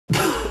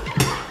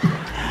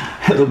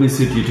Hello my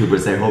sweet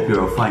YouTubers, I hope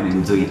you're all fine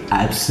and doing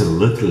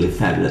absolutely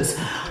fabulous.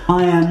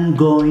 I am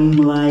going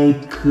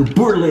like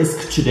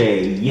burlesque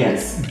today,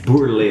 yes,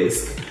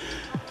 burlesque.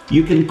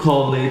 You can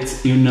call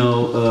it, you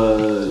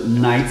know,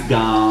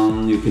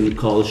 nightgown, you can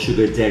call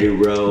sugar daddy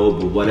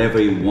robe,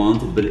 whatever you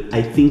want, but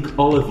I think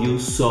all of you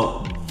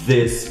saw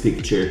this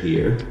picture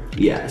here.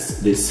 Yes,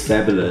 this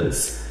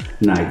fabulous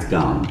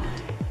nightgown.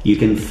 You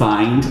can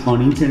find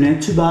on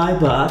internet to buy,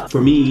 but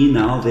for me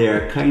now they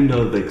are kind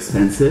of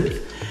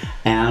expensive.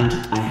 And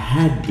I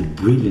had the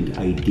brilliant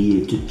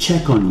idea to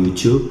check on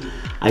YouTube.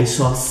 I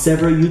saw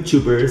several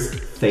YouTubers,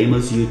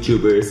 famous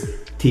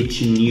YouTubers,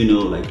 teaching, you know,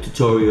 like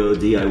tutorial,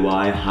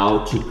 DIY,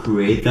 how to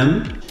create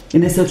them.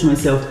 And I said to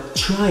myself,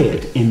 try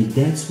it, and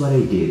that's what I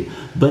did.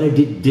 But I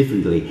did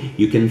differently.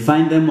 You can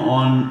find them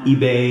on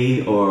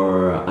eBay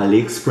or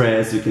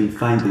AliExpress. You can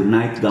find the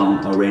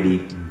nightgown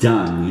already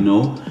done, you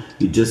know.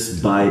 You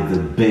just buy the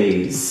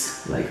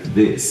base, like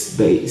this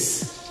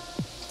base.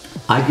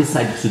 I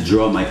decided to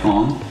draw my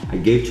own. I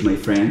gave to my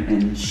friend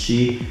and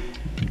she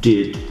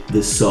did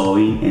the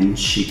sewing and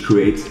she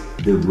created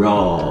the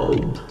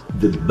robe,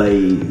 the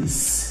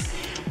base.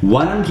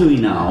 What I'm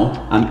doing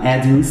now, I'm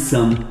adding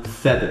some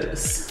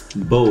feathers,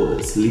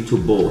 boas, little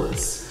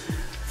boas.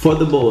 For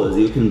the boas,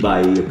 you can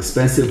buy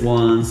expensive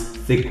ones,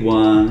 thick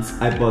ones.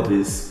 I bought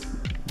this,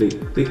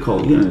 they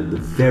call, you know, the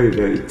very,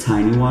 very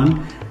tiny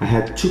one. I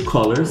had two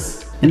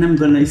colors and I'm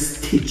gonna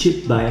stitch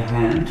it by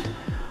hand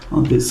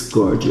on this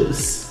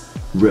gorgeous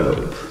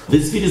robe.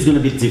 This video is gonna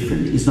be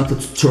different. It's not a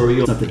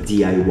tutorial, it's not a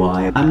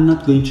DIY. I'm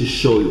not going to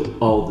show you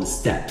all the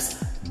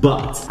steps,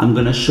 but I'm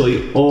gonna show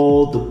you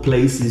all the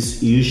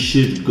places you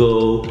should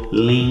go,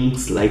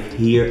 links like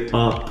here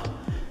up.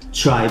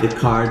 Try the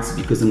cards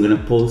because I'm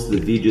gonna post the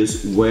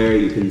videos where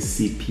you can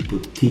see people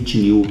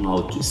teaching you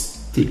how to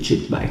stitch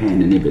it by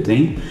hand and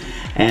everything.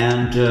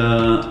 And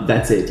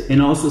that's it.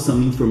 And also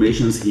some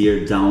informations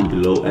here down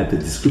below at the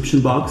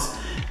description box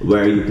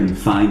where you can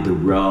find the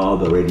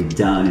robe already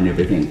done and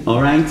everything.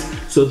 All right,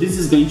 so this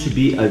is going to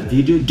be a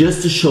video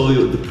just to show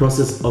you the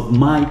process of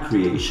my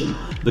creation,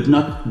 but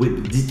not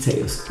with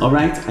details. All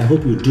right, I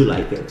hope you do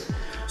like it.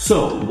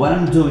 So what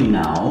I'm doing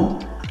now,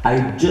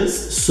 I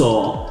just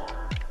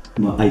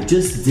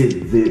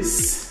did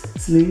this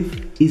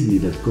sleeve. Isn't it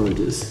that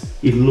gorgeous?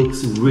 It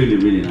looks really,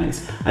 really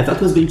nice. I thought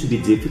it was going to be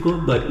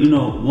difficult, but you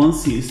know,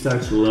 once you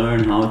start to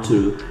learn how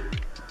to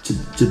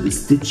the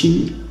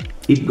stitching,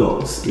 it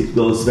goes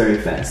very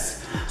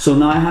fast. So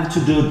now I have to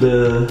do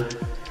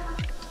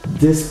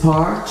this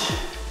part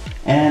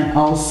and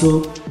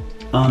also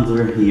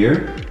under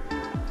here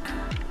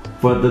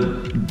for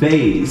the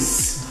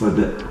base, for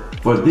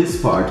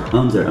this part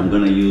under, I'm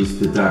gonna use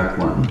the dark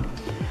one.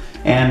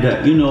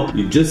 And you know,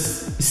 you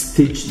just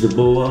stitch the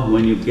boa.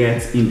 When you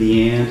get in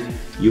the end,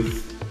 you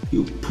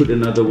put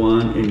another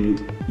one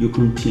and you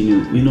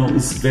continue. You know,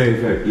 it's very,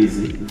 very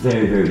easy,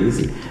 very, very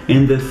easy.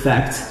 And the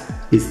fact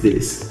is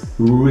this.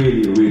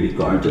 Really, really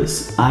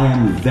gorgeous. I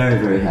am very,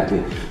 very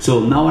happy.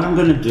 So now what I'm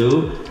gonna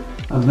do,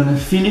 I'm gonna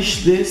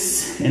finish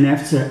this, and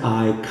after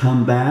I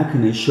come back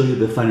and I show you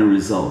the final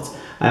result.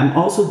 I'm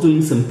also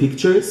doing some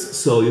pictures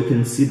so you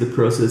can see the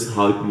process,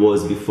 how it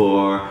was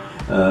before,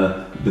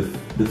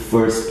 the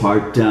first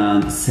part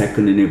done, the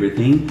second and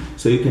everything,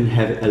 so you can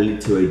have a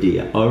little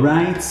idea. All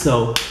right,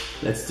 so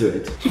let's do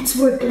it. Let's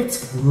work,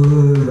 let's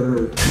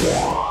work.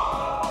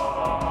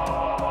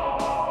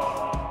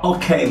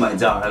 Okay, my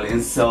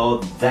darling, so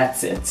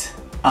that's it.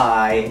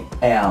 I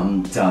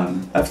am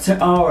done. After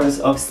hours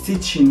of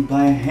stitching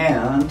by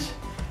hand,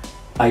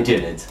 I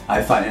did it.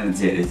 I finally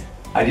did it.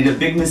 I did a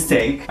big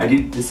mistake. I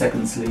did the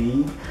second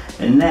sleeve,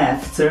 and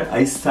after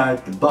I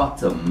start the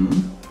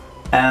bottom,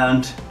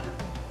 and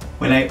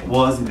when I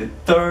was in the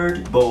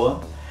third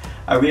boa,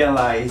 I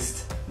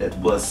realized that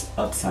was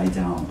upside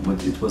down,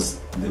 but it was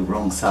the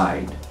wrong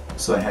side.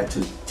 So I had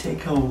to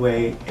take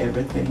away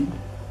everything,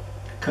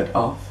 cut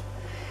off,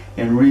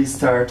 and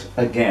restart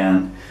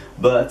again.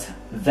 But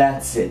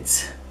that's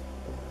it.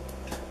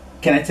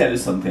 Can I tell you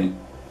something?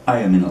 I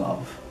am in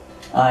love.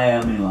 I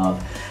am in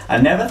love.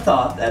 I never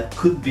thought that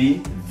could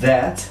be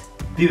that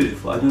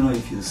beautiful. I don't know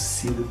if you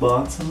see the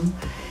bottom,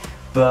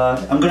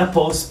 but I'm gonna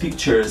post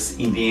pictures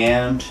in the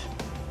end,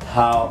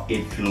 how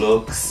it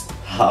looks,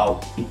 how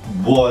it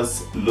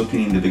was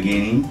looking in the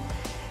beginning,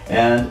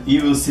 and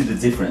you will see the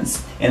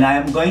difference. And I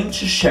am going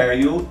to share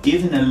you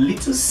even a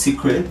little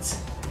secret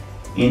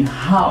in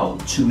how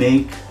to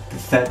make the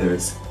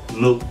feathers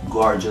look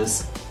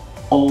gorgeous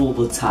all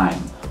the time.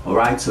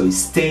 Alright, so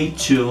stay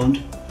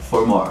tuned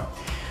for more.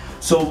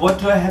 So what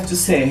do I have to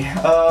say?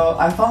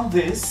 I found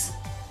this,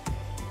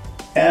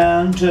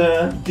 and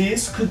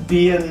this could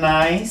be a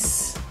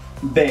nice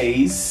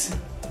base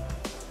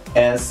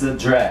as a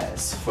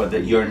dress for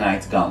your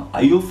nightgown.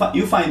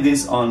 You find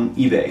this on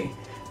eBay.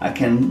 I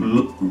can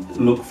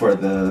look for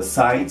the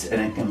site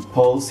and I can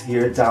post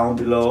here down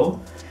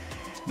below.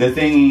 The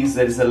thing is,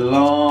 there is a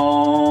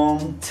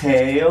long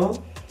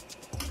tail,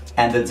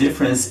 and the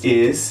difference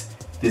is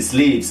the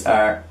sleeves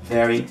are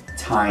very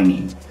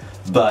tiny,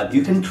 but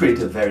you can create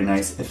a very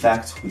nice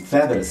effect with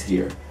feathers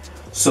here.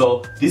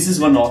 So this is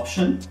one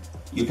option.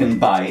 You can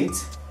buy it.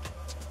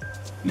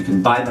 You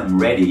can buy them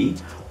ready,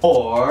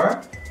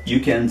 or you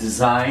can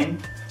design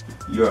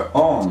your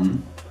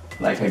own,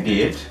 like I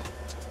did,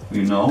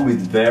 you know, with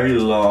very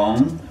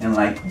long and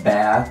like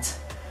bat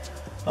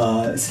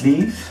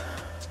sleeve,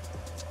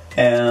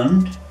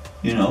 and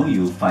you know,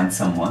 you find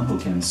someone who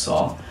can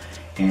sew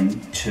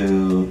and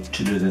to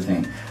do the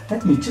thing.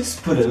 Let me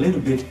just put a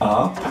little bit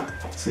up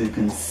so you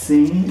can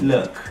see.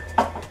 Look,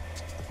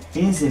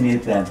 isn't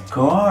it that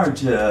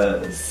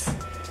gorgeous?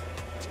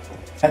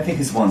 I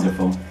think it's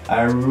wonderful.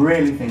 I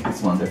really think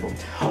it's wonderful.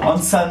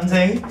 On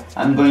Sunday,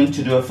 I'm going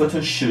to do a photo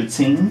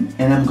shooting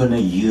and I'm gonna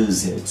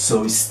use it.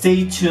 So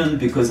stay tuned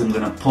because I'm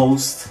gonna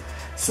post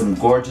some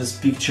gorgeous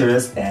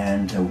pictures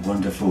and a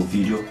wonderful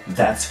video,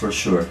 that's for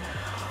sure.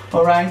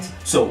 Alright,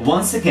 so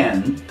once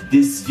again,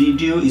 this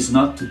video is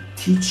not to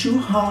teach you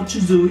how to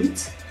do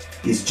it,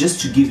 it's just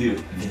to give you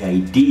the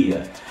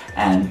idea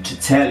and to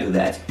tell you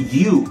that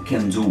you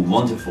can do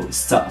wonderful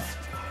stuff.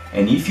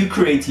 And if you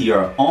create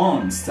your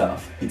own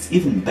stuff, it's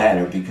even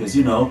better because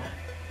you know,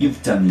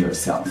 you've done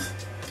yourself,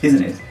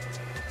 isn't it?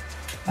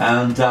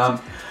 And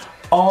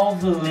all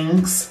the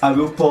links I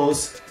will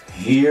post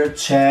here,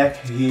 check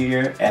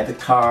here at the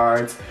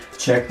card,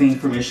 check the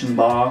information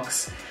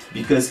box,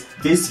 because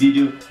this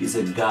video is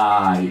a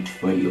guide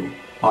for you,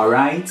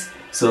 alright?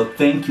 So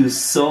thank you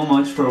so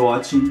much for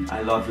watching,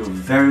 I love you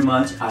very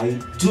much, I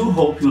do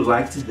hope you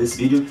liked this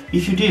video.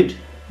 If you did,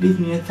 leave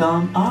me a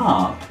thumb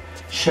up,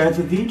 share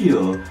the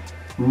video,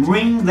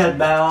 ring that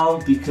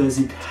bell because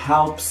it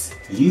helps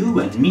you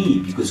and me,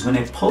 because when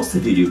I post a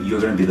video,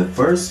 you're gonna be the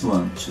first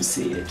one to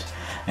see it.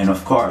 And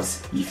of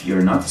course, if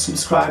you're not a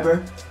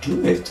subscriber,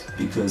 do it,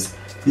 because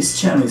this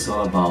channel is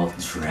all about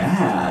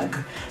drag,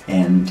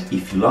 and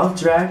if you love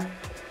drag,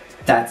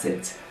 that's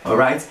it.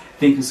 Alright,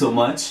 thank you so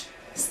much,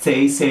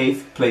 stay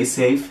safe, play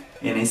safe,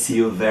 and I see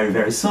you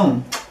very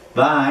soon.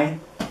 Bye!